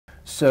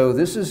So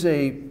this is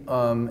a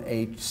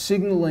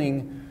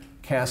signaling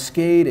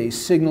cascade, a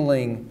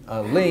signaling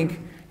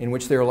link in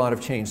which there are a lot of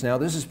chains. Now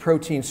this is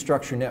protein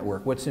structure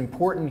network. What's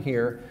important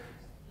here,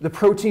 the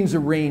protein's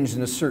arranged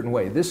in a certain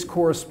way. This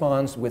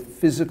corresponds with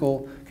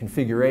physical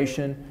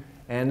configuration,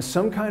 and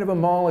some kind of a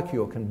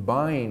molecule can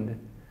bind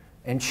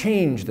and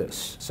change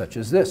this, such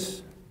as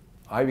this.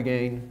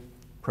 Ibogaine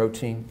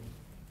protein,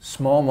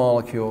 small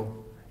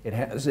molecule. It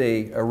has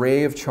an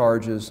array of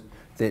charges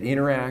that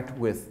interact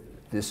with,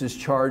 this is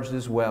charged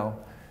as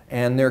well,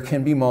 and there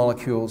can be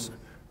molecules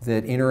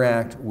that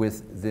interact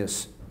with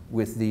this,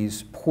 with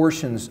these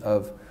portions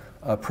of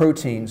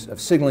proteins, of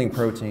signaling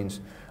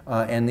proteins,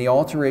 and the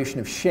alteration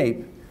of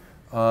shape,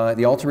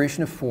 the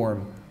alteration of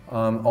form,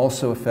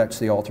 also affects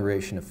the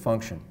alteration of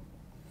function.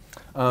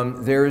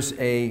 There's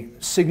a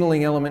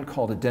signaling element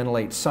called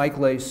adenylate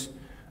cyclase.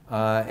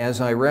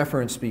 As I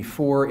referenced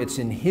before, it's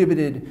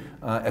inhibited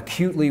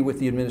acutely with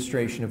the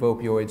administration of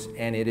opioids,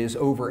 and it is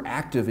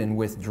overactive in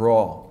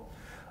withdrawal.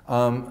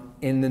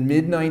 In the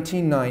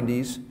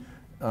mid-1990s,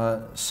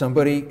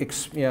 somebody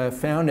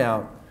found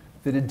out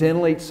that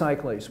adenylate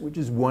cyclase, which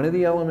is one of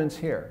the elements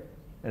here,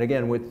 and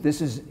again,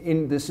 this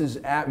is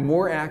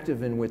more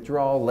active in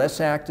withdrawal, less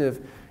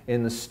active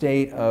in the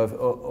state of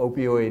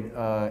opioid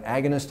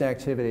agonist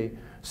activity.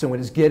 So when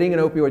it's getting an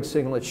opioid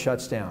signal, it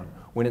shuts down.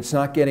 When it's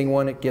not getting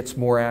one, it gets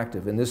more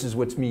active, and this is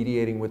what's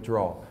mediating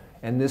withdrawal.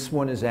 And this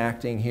one is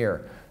acting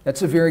here.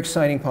 That's a very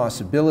exciting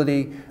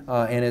possibility,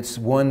 and it's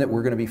one that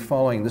we're going to be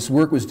following. This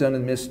work was done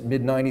in the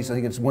mid-90s. I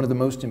think it's one of the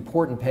most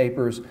important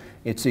papers.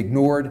 It's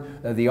ignored.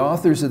 The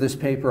authors of this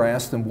paper, I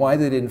asked them why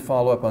they didn't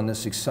follow up on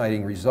this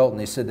exciting result, and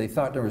they said they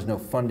thought there was no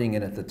funding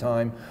in it at the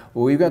time.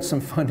 Well, we've got some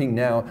funding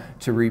now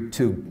to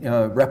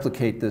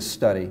replicate this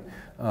study,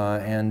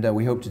 and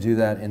we hope to do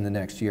that in the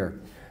next year.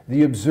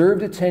 The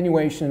observed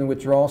attenuation in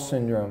withdrawal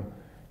syndrome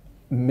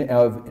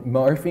of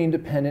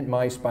morphine-dependent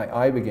mice by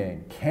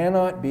ibogaine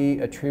cannot be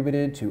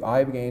attributed to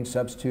ibogaine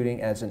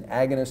substituting as an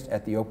agonist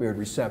at the opioid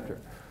receptor.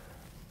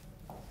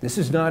 This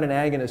is not an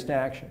agonist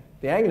action.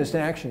 The agonist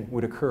action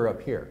would occur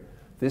up here.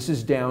 This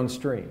is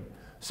downstream.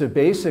 So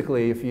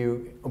basically,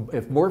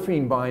 if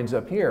morphine binds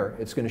up here,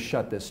 it's going to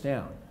shut this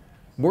down.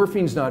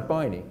 Morphine's not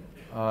binding.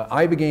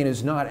 Ibogaine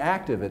is not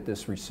active at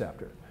this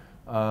receptor.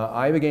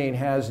 Ibogaine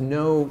has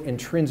no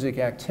intrinsic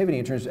activity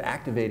in terms of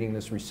activating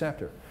this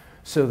receptor.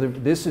 So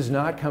this is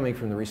not coming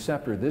from the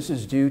receptor. This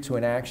is due to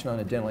an action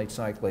on adenylate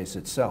cyclase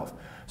itself.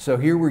 So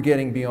here we're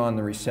getting beyond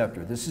the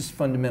receptor. This is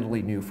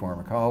fundamentally new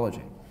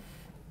pharmacology.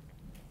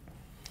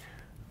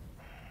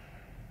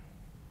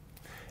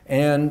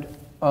 And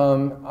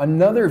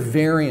another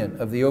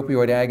variant of the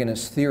opioid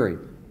agonist theory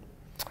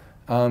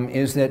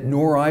is that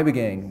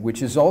noribogaine,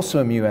 which is also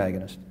a mu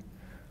agonist,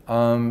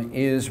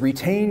 is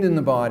retained in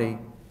the body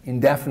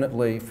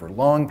indefinitely for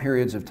long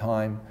periods of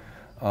time.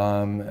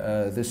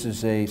 This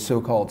is a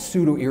so-called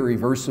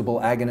pseudo-irreversible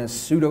agonist.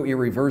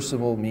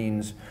 Pseudo-irreversible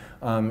means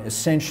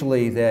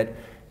essentially that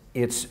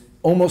it's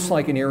almost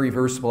like an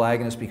irreversible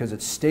agonist because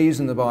it stays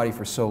in the body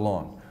for so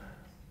long.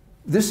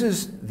 This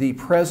is the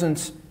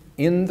presence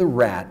in the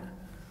rat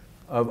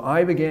of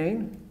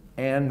ibogaine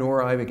and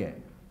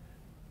noribogaine.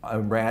 A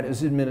rat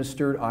is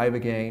administered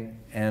ibogaine,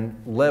 and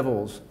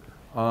levels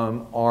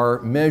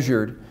are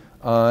measured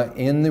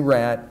in the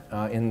rat,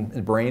 in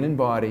the brain and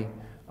body.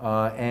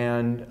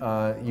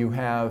 You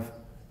have,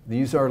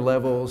 these are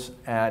levels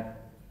at,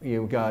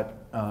 you've got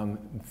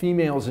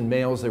females and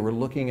males. They were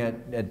looking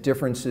at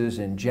differences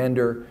in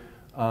gender,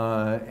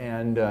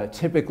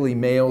 typically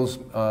males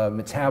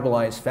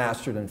metabolize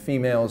faster than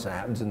females. That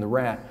happens in the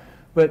rat.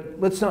 But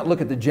let's not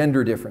look at the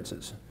gender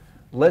differences.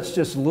 Let's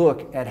just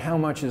look at how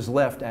much is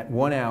left at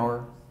 1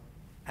 hour,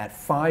 at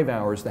 5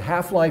 hours. The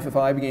half-life of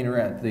ibogaine in a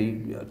rat,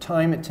 the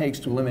time it takes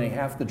to eliminate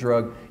half the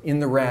drug in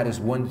the rat is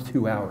 1 to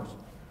 2 hours.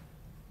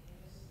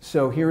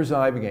 So here's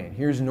ibogaine,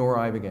 here's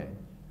noribogaine.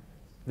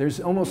 There's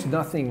almost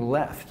nothing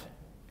left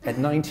at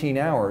 19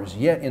 hours,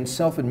 yet in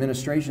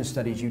self-administration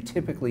studies you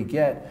typically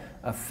get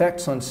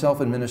effects on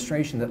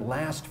self-administration that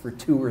last for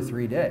 2 or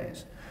 3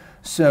 days.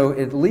 So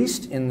at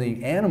least in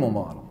the animal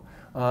model,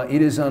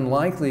 it is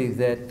unlikely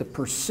that the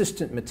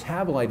persistent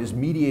metabolite is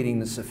mediating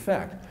this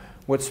effect.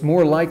 What's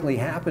more likely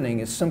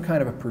happening is some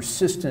kind of a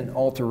persistent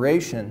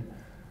alteration,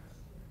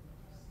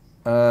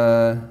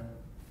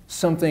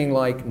 something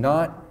like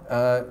not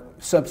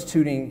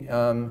substituting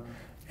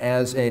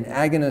as an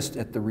agonist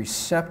at the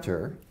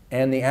receptor,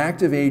 and the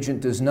active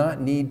agent does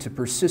not need to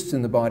persist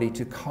in the body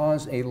to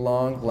cause a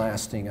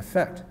long-lasting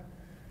effect.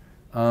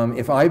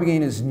 If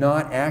ibogaine is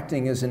not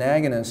acting as an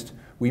agonist,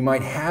 we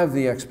might have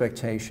the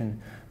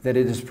expectation that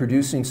it is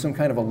producing some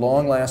kind of a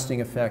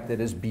long-lasting effect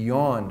that is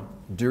beyond,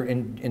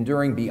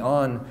 enduring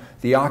beyond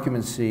the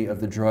occupancy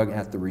of the drug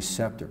at the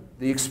receptor.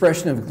 The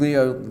expression of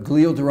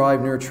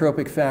glial-derived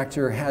neurotropic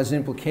factor has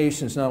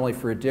implications not only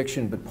for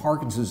addiction but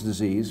Parkinson's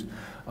disease,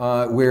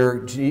 where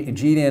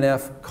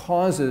GDNF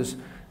causes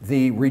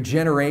the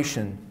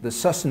regeneration, the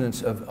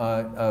sustenance of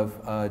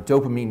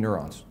dopamine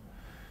neurons.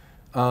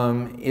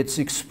 Its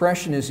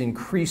expression is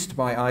increased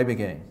by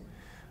ibogaine,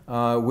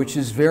 which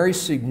is very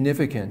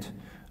significant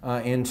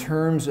in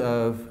terms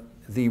of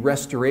the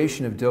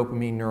restoration of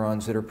dopamine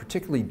neurons that are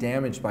particularly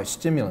damaged by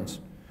stimulants.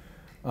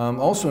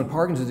 Also in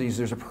Parkinson's disease,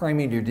 there's a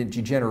primary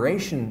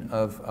degeneration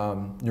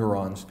of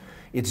neurons.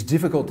 It's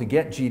difficult to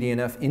get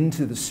GDNF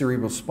into the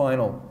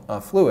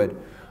cerebrospinal fluid,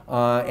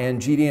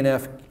 and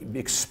GDNF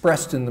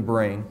expressed in the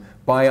brain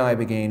by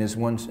Ibogaine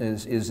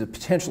is a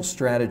potential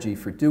strategy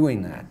for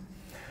doing that.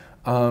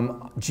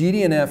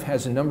 GDNF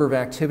has a number of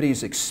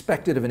activities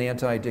expected of an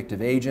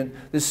anti-addictive agent.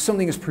 This is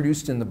something that's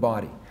produced in the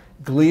body.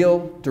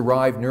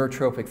 Glial-derived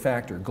neurotrophic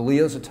factor.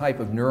 Glia is a type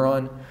of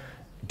neuron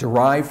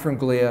derived from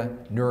glia,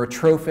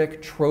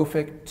 neurotrophic,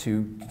 trophic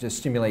to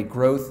stimulate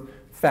growth,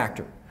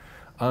 factor.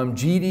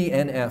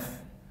 GDNF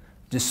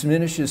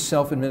diminishes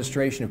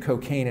self-administration of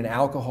cocaine and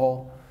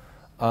alcohol.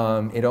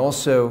 It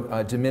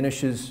also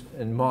diminishes,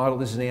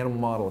 this is an animal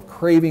model of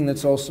craving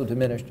that's also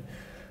diminished.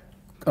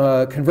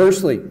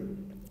 Conversely,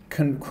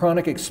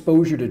 chronic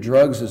exposure to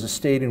drugs is a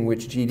state in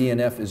which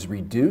GDNF is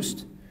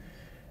reduced,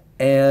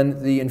 and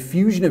the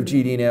infusion of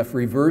GDNF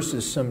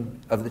reverses some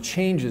of the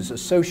changes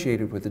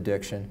associated with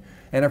addiction,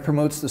 and it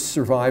promotes the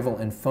survival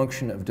and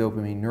function of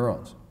dopamine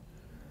neurons.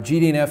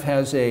 GDNF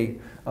has a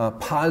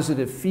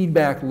positive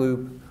feedback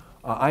loop.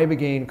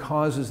 Ibogaine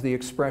causes the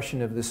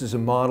expression of, this is a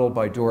model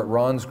by Dorrit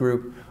Ron's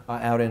group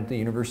out at the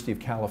University of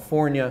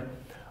California.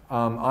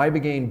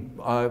 Ibogaine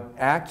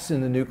acts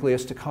in the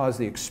nucleus to cause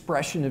the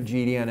expression of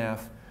GDNF.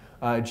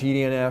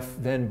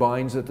 GDNF then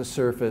binds at the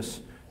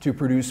surface to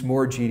produce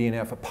more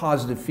GDNF, a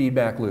positive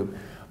feedback loop.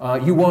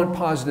 You want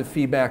positive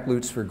feedback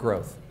loops for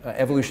growth,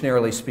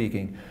 evolutionarily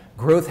speaking.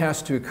 Growth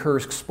has to occur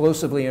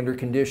explosively under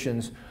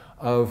conditions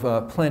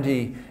of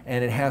plenty,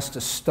 and it has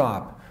to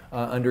stop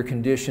under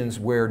conditions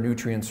where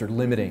nutrients are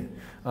limiting.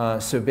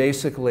 So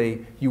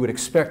basically, you would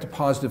expect a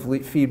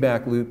positive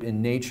feedback loop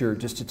in nature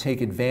just to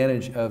take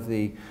advantage of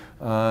the,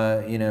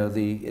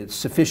 the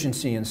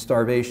sufficiency and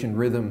starvation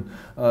rhythm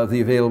of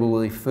the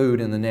availability of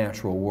food in the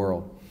natural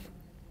world.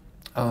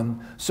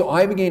 So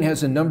Ibogaine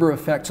has a number of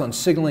effects on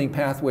signaling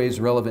pathways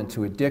relevant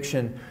to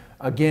addiction.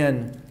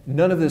 Again,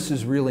 none of this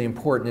is really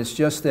important. It's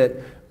just that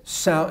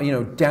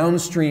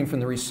downstream from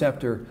the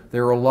receptor,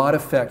 there are a lot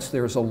of effects.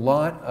 There's a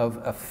lot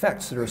of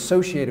effects that are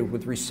associated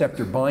with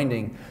receptor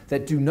binding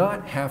that do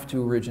not have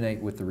to originate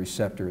with the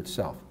receptor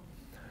itself.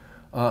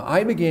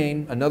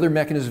 Ibogaine, another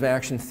mechanism of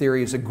action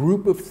theory, is a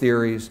group of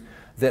theories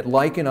that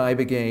liken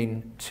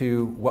Ibogaine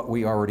to what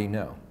we already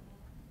know.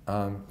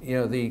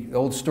 The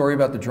old story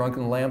about the drunk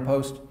and the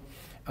lamppost.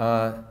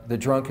 The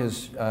drunk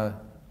is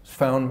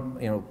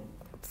found,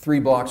 3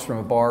 blocks from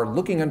a bar,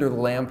 looking under the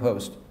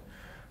lamppost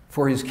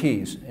for his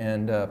keys,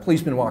 and a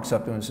policeman walks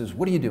up to him and says,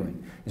 "What are you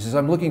doing?" He says,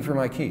 "I'm looking for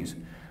my keys.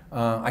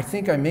 I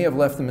think I may have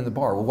left them in the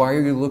bar." "Well, why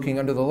are you looking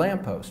under the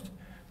lamppost?"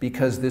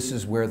 "Because this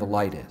is where the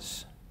light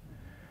is."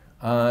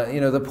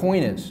 The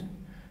point is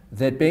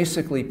that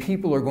basically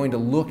people are going to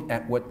look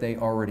at what they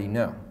already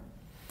know.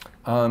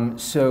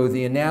 So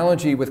the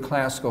analogy with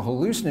classical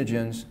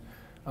hallucinogens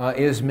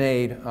is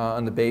made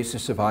on the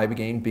basis of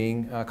Ibogaine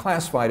being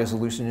classified as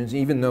hallucinogens,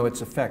 even though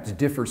its effects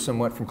differ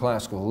somewhat from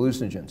classical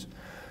hallucinogens.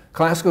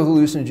 Classical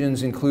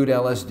hallucinogens include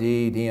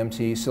LSD,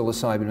 DMT,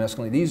 psilocybin,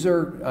 mescaline. These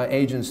are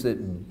agents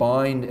that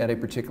bind at a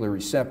particular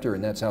receptor,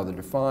 and that's how they're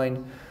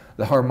defined.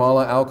 The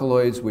Harmala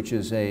alkaloids, which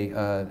is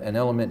an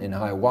element in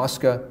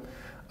ayahuasca.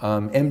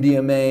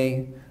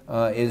 MDMA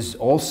is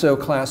also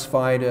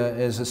classified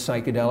as a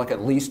psychedelic,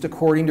 at least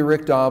according to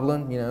Rick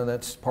Doblin.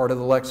 That's part of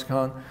the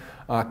lexicon.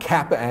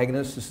 Kappa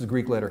agonist, this is the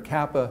Greek letter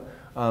kappa.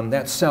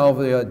 That's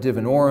salvia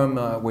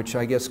divinorum, which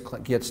I guess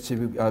gets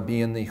to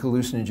be in the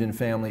hallucinogen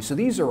family. So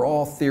these are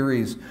all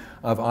theories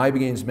of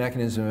Ibogaine's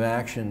mechanism of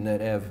action that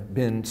have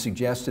been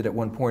suggested at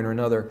one point or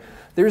another.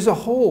 There's a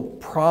whole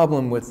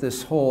problem with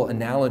this whole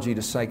analogy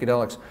to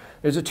psychedelics.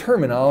 There's a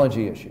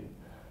terminology issue.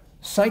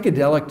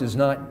 Psychedelic does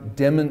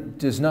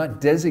not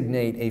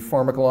designate a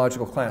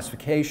pharmacological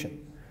classification.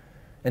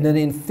 And then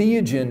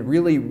entheogen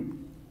really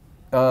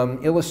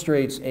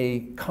illustrates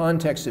a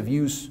context of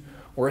use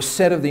or a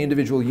set of the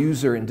individual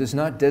user and does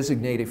not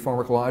designate a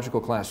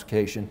pharmacological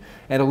classification.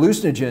 And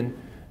hallucinogen,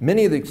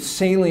 many of the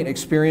salient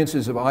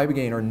experiences of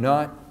Ibogaine are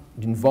not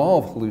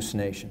involve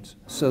hallucinations.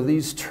 So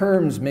these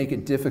terms make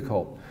it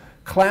difficult.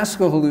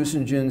 Classical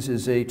hallucinogens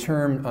is a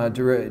term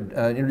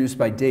introduced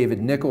by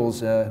David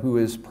Nichols, who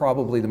is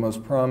probably the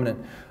most prominent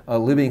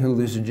living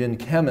hallucinogen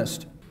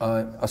chemist,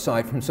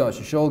 aside from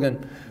Sasha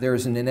Shulgin.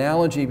 There's an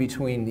analogy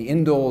between the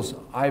indoles,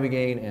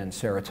 Ibogaine, and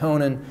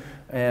serotonin.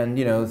 And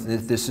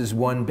this is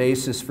one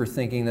basis for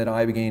thinking that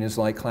Ibogaine is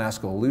like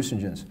classical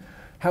hallucinogens.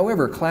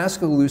 However,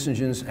 classical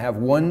hallucinogens have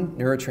one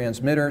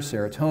neurotransmitter,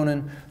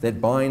 serotonin, that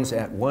binds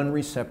at one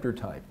receptor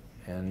type.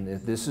 And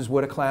this is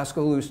what a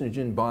classical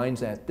hallucinogen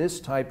binds at, this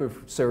type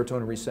of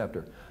serotonin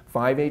receptor.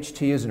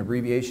 5-HT is an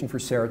abbreviation for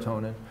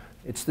serotonin.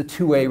 It's the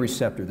 2A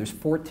receptor. There's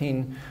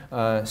 14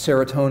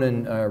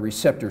 serotonin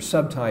receptor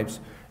subtypes,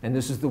 and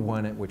this is the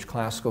one at which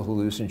classical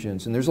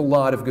hallucinogens, and there's a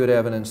lot of good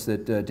evidence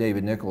that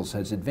David Nichols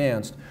has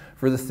advanced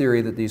for the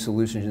theory that these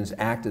hallucinogens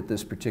act at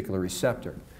this particular receptor.